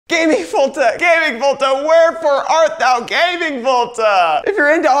Gaming Volta, wherefore art thou gaming Volta? If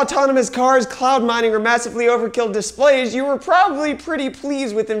you're into autonomous cars, cloud mining, or massively overkill displays, you were probably pretty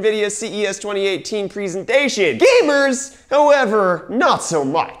pleased with Nvidia's CES 2018 presentation. Gamers, however, not so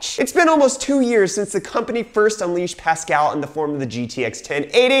much. It's been almost 2 years since the company first unleashed Pascal in the form of the GTX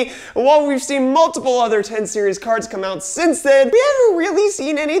 1080, and while we've seen multiple other 10 series cards come out since then, we haven't really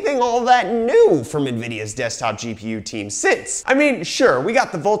seen anything all that new from Nvidia's desktop GPU team since. I mean, sure, we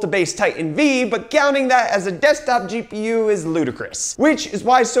got the Volta-based Titan V, but counting that as a desktop GPU is ludicrous. Which is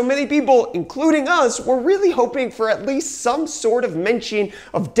why so many people, including us, were really hoping for at least some sort of mention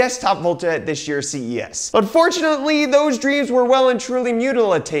of desktop Volta at this year's CES. Unfortunately, those dreams were well and truly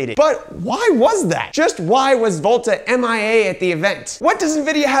mutilated. But why was that? Just why was Volta MIA at the event? What does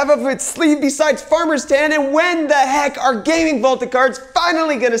Nvidia have up its sleeve besides Farmer's Tan, and when the heck are gaming Volta cards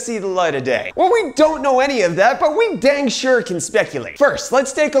finally gonna see the light of day? Well, we don't know any of that, but we dang sure can speculate. First,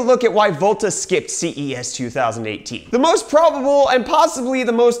 let's take a look at why Volta skipped CES 2018. The most probable and possibly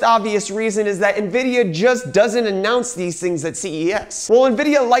the most obvious reason is that Nvidia just doesn't announce these things at CES. While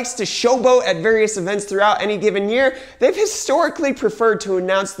Nvidia likes to showboat at various events throughout any given year, they've historically preferred to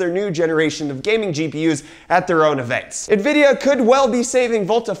announce their new generation of gaming GPUs at their own events. Nvidia could well be saving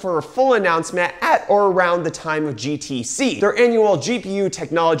Volta for a full announcement at or around the time of GTC, their annual GPU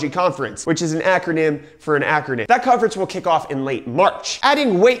Technology Conference, which is an acronym for an acronym. That conference will kick off in late March.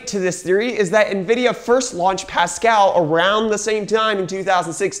 Adding weight to this theory is that Nvidia first launched Pascal around the same time in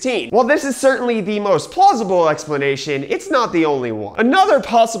 2016. While this is certainly the most plausible explanation, it's not the only one. Another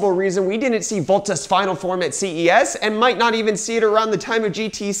possible reason we didn't see Volta's final form at CES, and might not even see it around the time of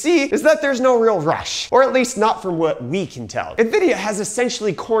GTC, is that there's no real rush, or at least not from what we can tell. Nvidia has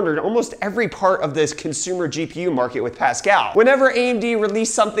essentially cornered almost every part of this consumer GPU market with Pascal. Whenever AMD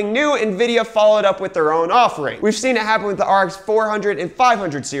released something new, Nvidia followed up with their own offering. We've seen it happen with the RX 400 and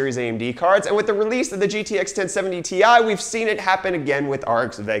 500 series AMD cards, and with the release of the GTX 1070 Ti, we've seen it happen again with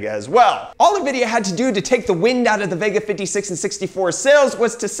RX Vega as well. All Nvidia had to do to take the wind out of the Vega 56 and 64 sales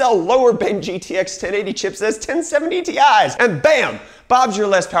was to sell lower bin GTX 1080 chips as 1070 Ti's, and bam! Bob's your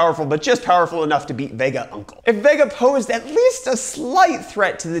less powerful, but just powerful enough to beat Vega Uncle. If Vega posed at least a slight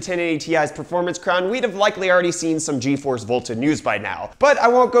threat to the 1080 Ti's performance crown, we'd have likely already seen some GeForce Volta news by now. But I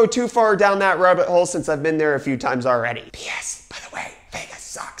won't go too far down that rabbit hole since I've been there a few times already. P.S. By the way, Vega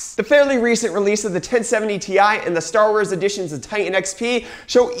sucks. The fairly recent release of the 1070 Ti and the Star Wars editions of Titan XP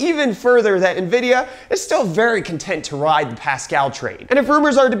show even further that Nvidia is still very content to ride the Pascal train. And if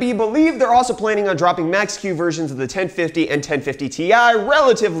rumors are to be believed, they're also planning on dropping Max-Q versions of the 1050 and 1050 Ti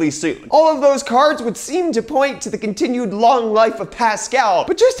relatively soon. All of those cards would seem to point to the continued long life of Pascal,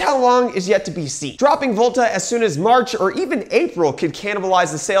 but just how long is yet to be seen. Dropping Volta as soon as March or even April could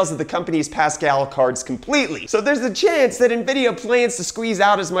cannibalize the sales of the company's Pascal cards completely. So there's a chance that Nvidia plans to squeeze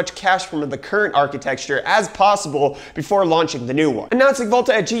out as much cash from the current architecture as possible before launching the new one. Announcing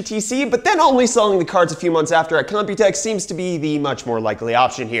Volta at GTC, but then only selling the cards a few months after at Computex seems to be the much more likely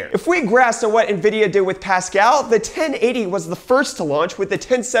option here. If we grasp at what Nvidia did with Pascal, the 1080 was the first to launch, with the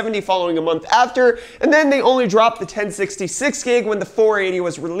 1070 following a month after, and then they only dropped the 1066 gig when the 480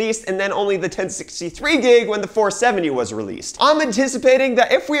 was released, and then only the 1063 gig when the 470 was released. I'm anticipating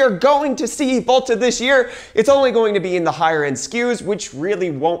that if we are going to see Volta this year, it's only going to be in the higher end SKUs, which really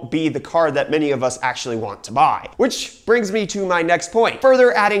won't be the card that many of us actually want to buy. Which brings me to my next point.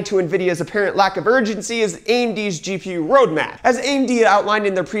 Further adding to Nvidia's apparent lack of urgency is AMD's GPU roadmap. As AMD outlined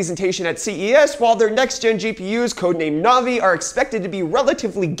in their presentation at CES, while their next-gen GPUs, codenamed Navi, are expected to be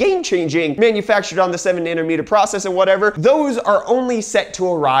relatively game-changing, manufactured on the 7nm process and whatever, those are only set to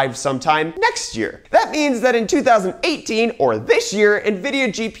arrive sometime next year. That means that in 2018, or this year, Nvidia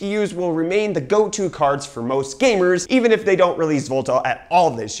GPUs will remain the go-to cards for most gamers, even if they don't release Volta at all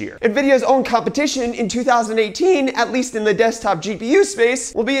this year. Nvidia's own competition in 2018, at least in the desktop GPU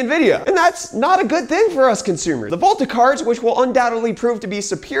space, will be Nvidia. And that's not a good thing for us consumers. The Volta cards, which will undoubtedly prove to be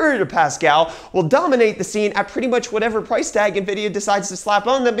superior to Pascal, will dominate the scene at pretty much whatever price tag Nvidia decides to slap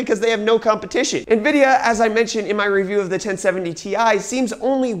on them because they have no competition. Nvidia, as I mentioned in my review of the 1070 Ti, seems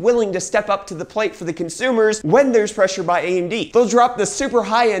only willing to step up to the plate for the consumers when there's pressure by AMD. They'll drop the super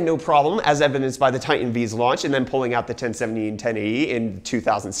high-end no problem, as evidenced by the Titan V's launch and then pulling out the 1070 and 1080 in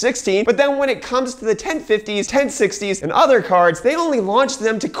 2016, but then when it comes to the 1050s, 1060s, and other cards, they only launch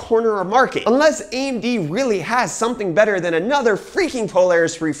them to corner a market. Unless AMD really has something better than another freaking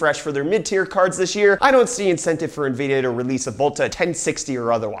Polaris refresh for their mid-tier cards this year, I don't see incentive for Nvidia to release a Volta 1060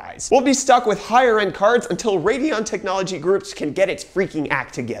 or otherwise. We'll be stuck with higher-end cards until Radeon Technology Groups can get its freaking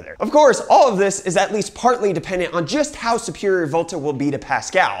act together. Of course, all of this is at least partly dependent on just how superior Volta will be to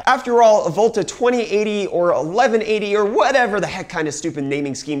Pascal. After all, a Volta 2080 or 1180 or whatever the heck kind of stupid name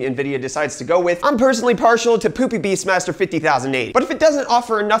naming scheme Nvidia decides to go with, I'm personally partial to Poopy Beastmaster 50080. But if it doesn't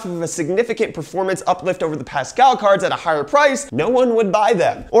offer enough of a significant performance uplift over the Pascal cards at a higher price, no one would buy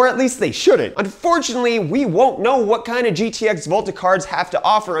them. Or at least they shouldn't. Unfortunately, we won't know what kind of GTX Volta cards have to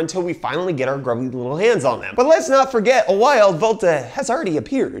offer until we finally get our grubby little hands on them. But let's not forget, a wild Volta has already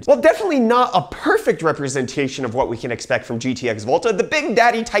appeared. While definitely not a perfect representation of what we can expect from GTX Volta, the Big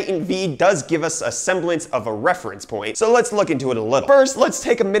Daddy Titan V does give us a semblance of a reference point. So let's look into it a little. First, let's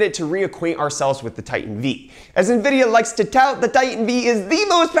take a minute to reacquaint ourselves with the Titan V. As Nvidia likes to tout, the Titan V is the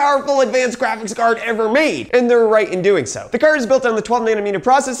most powerful advanced graphics card ever made, and they're right in doing so. The card is built on the 12nm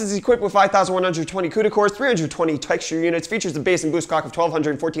process, is equipped with 5120 CUDA cores, 320 texture units, features a base and boost clock of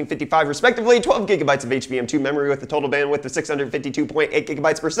 1200 and 1455 respectively, 12 gigabytes of HBM2 memory with a total bandwidth of 652.8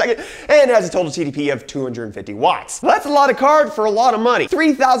 gigabytes per second, and has a total TDP of 250 watts. That's a lot of card for a lot of money.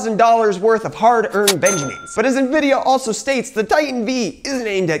 $3,000 worth of hard-earned Benjamins. But as Nvidia also states, the Titan V isn't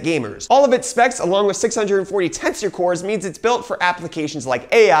aimed at gamers. All of its specs, along with 640 tensor cores, means it's built for applications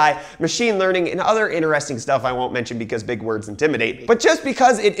like AI, machine learning, and other interesting stuff I won't mention because big words intimidate me. But just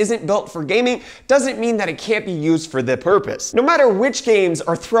because it isn't built for gaming doesn't mean that it can't be used for the purpose. No matter which games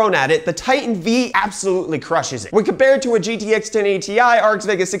are thrown at it, the Titan V absolutely crushes it. When compared to a GTX 1080 Ti, RX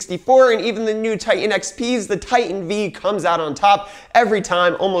Vega 64, and even the new Titan XPs, the Titan V comes out on top every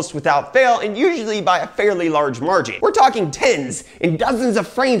time, almost without fail, and usually by a fairly large margin. We're talking tens and dozens of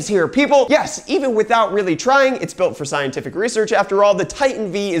frames here, people. Yes, even without really trying, it's built for scientific research. After all, the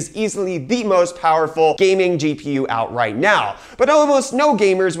Titan V is easily the most powerful gaming GPU out right now. But almost no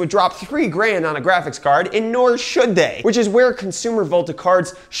gamers would drop $3 on a graphics card, and nor should they, which is where consumer Volta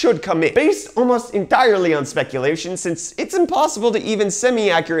cards should come in. Based almost entirely on speculation, since it's impossible to even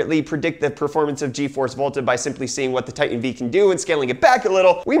semi-accurately predict the performance of GeForce Volta by simply seeing what the Titan V can do and scaling it back a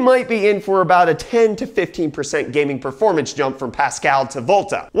little, we might be in for about a 10 to 15% gaming performance jump from Pascal to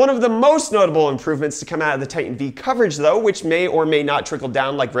Volta. One of the most notable improvements to come out of the Titan V coverage though, which may or may not trickle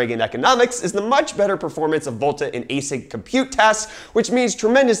down like Reagan economics, is the much better performance of Volta in async compute tasks, which means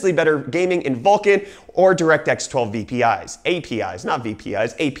tremendously better gaming in Vulkan or DirectX 12 VPIs. APIs, not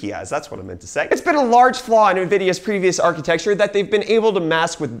VPIs, APIs, that's what I meant to say. It's been a large flaw in Nvidia's previous architecture that they've been able to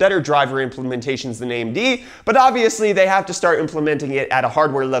mask with better driver implementations than AMD, but obviously they have to start implementing it at a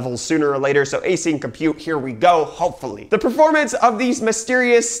hardware level sooner or later, so async compute, here we go, hopefully. The performance of these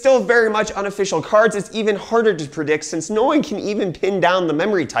mysterious, still very much unofficial cards is even harder to predict since no one can even pin down the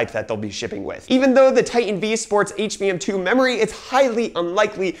memory type that they'll be shipping with. Even though the Titan V sports HBM2 memory, it's highly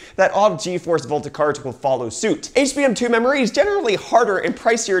unlikely that all GeForce Volta cards will follow suit. HBM2 memory is generally harder and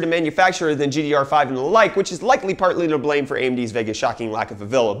pricier to manufacture than GDDR5 and the like, which is likely partly to blame for AMD's Vega's shocking lack of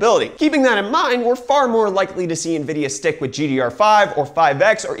availability. Keeping that in mind, we're far more likely to see Nvidia stick with GDDR5 or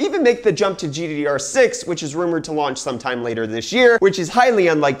 5X, or even make the jump to GDDR6, which is rumored to launch sometime later this year, which is highly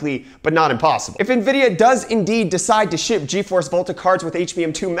unlikely, but not impossible. If Nvidia does indeed decide to ship GeForce Volta cards with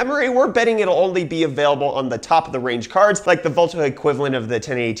HBM2 memory, we're betting it'll only be available on the top of the range cards, like the Volta equivalent of the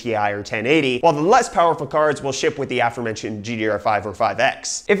 1080 Ti or 1080, while the less powerful cards will ship with the aforementioned GDDR5 or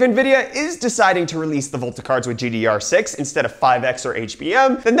 5X. If Nvidia is deciding to release the Volta cards with GDDR6 instead of 5X or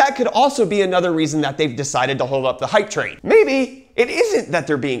HBM, then that could also be another reason that they've decided to hold up the hype train. Maybe it isn't that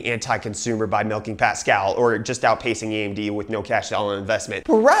they're being anti-consumer by milking Pascal or just outpacing AMD with no cash dollar investment,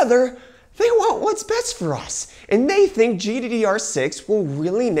 but rather, they want what's best for us, and they think GDDR6 will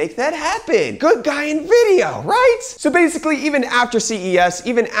really make that happen. Good guy Nvidia, right? So basically, even after CES,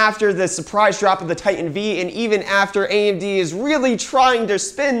 even after the surprise drop of the Titan V, and even after AMD is really trying to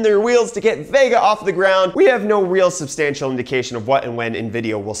spin their wheels to get Vega off the ground, we have no real substantial indication of what and when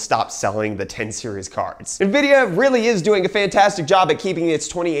Nvidia will stop selling the 10 series cards. Nvidia really is doing a fantastic job at keeping its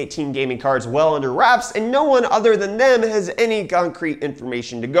 2018 gaming cards well under wraps, and no one other than them has any concrete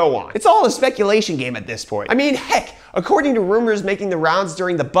information to go on. It's all a speculation game at this point. I mean, heck, according to rumors making the rounds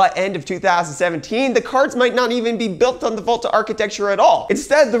during the butt end of 2017, the cards might not even be built on the Volta architecture at all.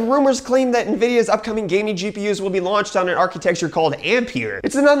 Instead, the rumors claim that Nvidia's upcoming gaming GPUs will be launched on an architecture called Ampere.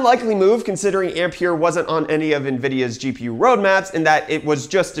 It's an unlikely move considering Ampere wasn't on any of Nvidia's GPU roadmaps and that it was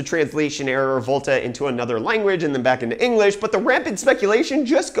just a translation error of Volta into another language and then back into English, but the rampant speculation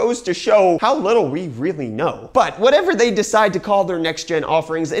just goes to show how little we really know. But whatever they decide to call their next-gen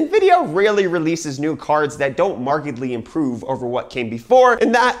offerings, Nvidia rarely releases new cards that don't markedly improve over what came before,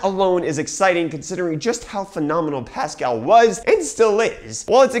 and that alone is exciting considering just how phenomenal Pascal was and still is.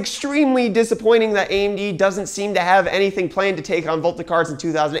 While it's extremely disappointing that AMD doesn't seem to have anything planned to take on Volta cards in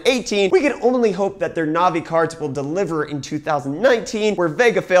 2018, we can only hope that their Navi cards will deliver in 2019, where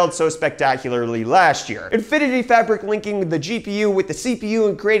Vega failed so spectacularly last year. Infinity Fabric linking the GPU with the CPU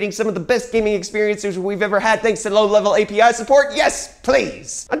and creating some of the best gaming experiences we've ever had thanks to low-level API support? Yes,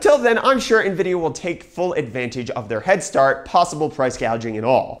 please! Until then, I'm sure Nvidia will take full advantage of their head start, possible price gouging and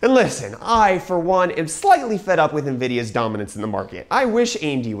all. And listen, I, for one, am slightly fed up with Nvidia's dominance in the market. I wish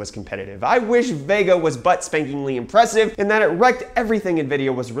AMD was competitive. I wish Vega was butt-spankingly impressive and that it wrecked everything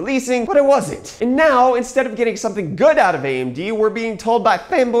Nvidia was releasing, but it wasn't. And now, instead of getting something good out of AMD, we're being told by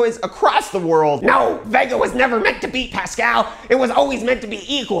fanboys across the world, no, Vega was never meant to beat Pascal. It was always meant to be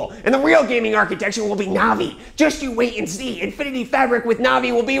equal, and the real gaming architecture will be Navi. Just you wait and see. Infinity Fabric with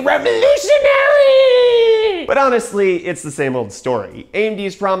Navi will be revolutionary! But honestly, it's the same old story.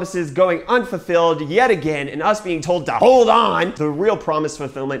 AMD's promises going unfulfilled yet again, and us being told to hold on. The real promise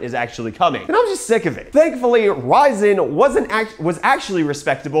fulfillment is actually coming, and I'm just sick of it. Thankfully, Ryzen was actually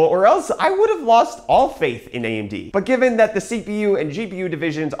respectable, or else I would have lost all faith in AMD. But given that the CPU and GPU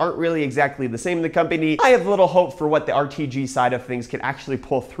divisions aren't really exactly the same in the company, I have little hope for what the RTG side of things can actually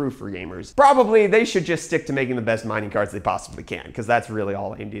pull through for gamers. Probably they should just stick to making the best mining cards they possibly can, because that's really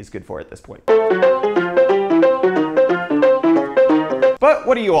all AMD is good for at this point. But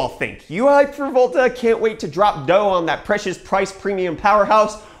what do you all think? You hyped for Volta? Can't wait to drop dough on that precious price premium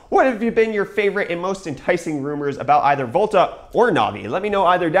powerhouse? What have been your favorite and most enticing rumors about either Volta or Navi? Let me know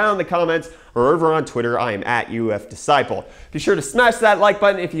either down in the comments or over on Twitter. I am at UFDisciple. Be sure to smash that like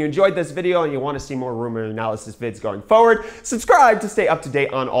button if you enjoyed this video and you want to see more rumor analysis vids going forward. Subscribe to stay up to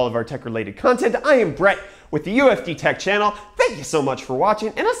date on all of our tech-related content. I am Brett with the UFD Tech channel. Thank you so much for watching,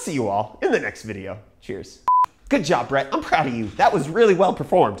 and I'll see you all in the next video. Cheers. Good job, Brett. I'm proud of you. That was really well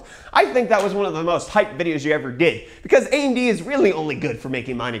performed. I think that was one of the most hyped videos you ever did, because AMD is really only good for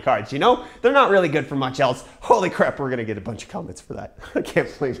making mining cards, you know? They're not really good for much else. Holy crap, we're gonna get a bunch of comments for that. I can't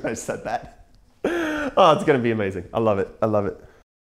believe I said that. Oh, it's gonna be amazing. I love it. I love it.